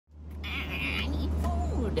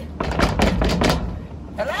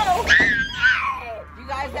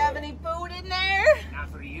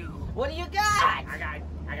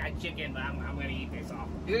chicken, but I'm gonna eat this all.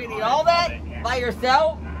 You're gonna eat all that? Yeah. By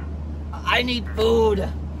yourself? I need food.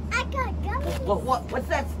 I got gummies. What's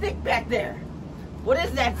that stick back there? What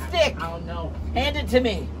is that stick? I don't know. Hand it to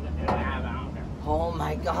me. I don't know. Oh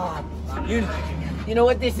my God. You know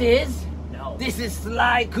what this is? No. This is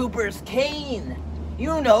Sly Cooper's cane.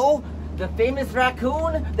 You know, the famous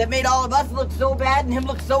raccoon that made all of us look so bad and him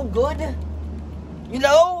look so good. You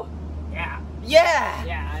know? Yeah. Yeah.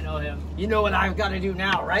 Yeah, I know him. You know what I've got to do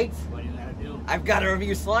now, right? What do you gotta do? I've got to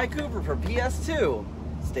review Sly Cooper for PS2.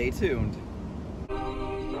 Stay tuned.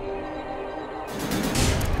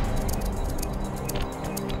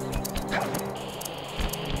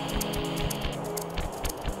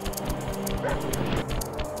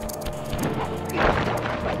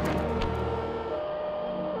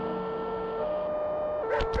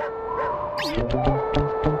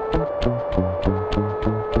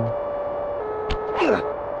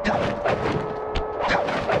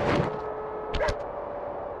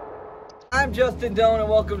 I'm Justin Doan and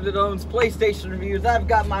welcome to Doan's PlayStation Reviews. I've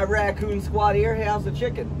got my raccoon squad here. Hey, how's the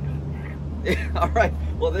chicken? Alright,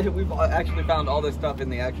 well we've actually found all this stuff in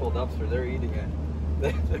the actual dumpster. They're eating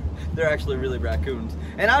it. They're actually really raccoons.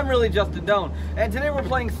 And I'm really Justin Doan. And today we're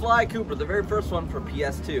playing Sly Cooper, the very first one for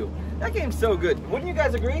PS2. That game's so good. Wouldn't you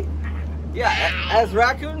guys agree? Yeah, as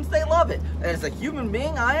raccoons, they love it. As a human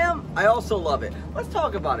being, I also love it. Let's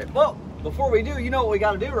talk about it. Well, before we do, you know what we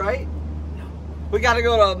gotta do, right? We gotta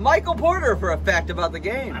go to Michael Porter for a fact about the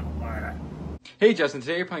game. Hey Justin,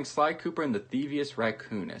 today you're playing Sly Cooper and the Thievius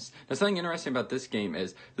Raccoonus. Now something interesting about this game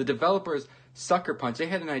is the developers Sucker Punch, they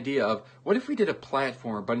had an idea of what if we did a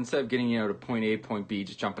platformer, but instead of getting to point A, point B,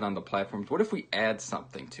 just jumping on the platforms, what if we add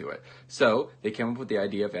something to it? So they came up with the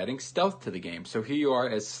idea of adding stealth to the game. So here you are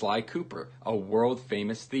as Sly Cooper, a world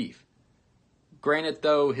famous thief. Granted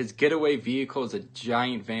though, his getaway vehicle is a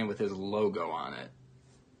giant van with his logo on it.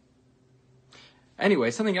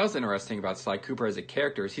 Anyway, something else interesting about Sly Cooper as a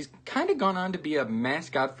character is he's kind of gone on to be a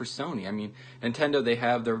mascot for Sony. I mean, Nintendo, they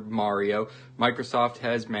have their Mario, Microsoft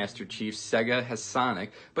has Master Chief, Sega has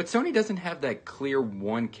Sonic, but Sony doesn't have that clear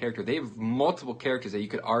one character. They have multiple characters that you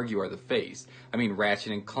could argue are the face. I mean,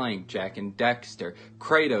 Ratchet and Clank, Jack and Dexter,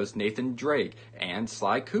 Kratos, Nathan Drake, and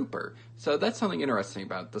Sly Cooper. So that's something interesting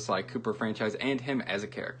about the Sly Cooper franchise and him as a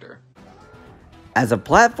character. As a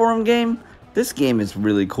platform game, this game is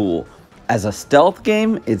really cool. As a stealth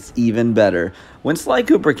game, it's even better. When Sly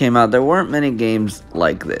Cooper came out, there weren't many games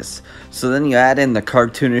like this. So then you add in the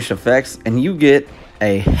cartoonish effects, and you get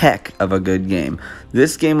a heck of a good game.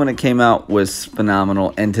 This game, when it came out, was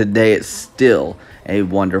phenomenal, and today it's still a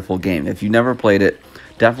wonderful game. If you never played it,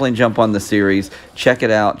 definitely jump on the series, check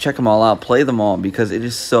it out, check them all out, play them all, because it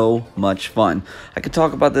is so much fun. I could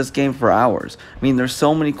talk about this game for hours. I mean, there's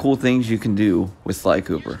so many cool things you can do with Sly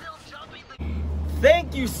Cooper.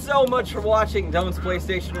 Thank you so much for watching Doan's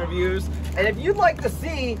PlayStation Reviews. And if you'd like to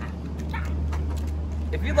see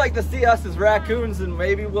us as raccoons, and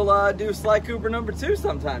maybe we'll do Sly Cooper #2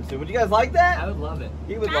 sometime soon. Would you guys like that? I would love it.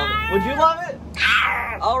 He would love it. Would you love it?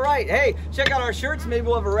 All right. Hey, check out our shirts. Maybe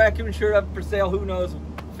we'll have a raccoon shirt up for sale. Who knows?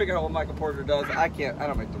 Figure out what Michael Porter does. I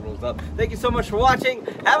don't make the rules up. Thank you so much for watching.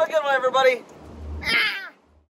 Have a good one, everybody.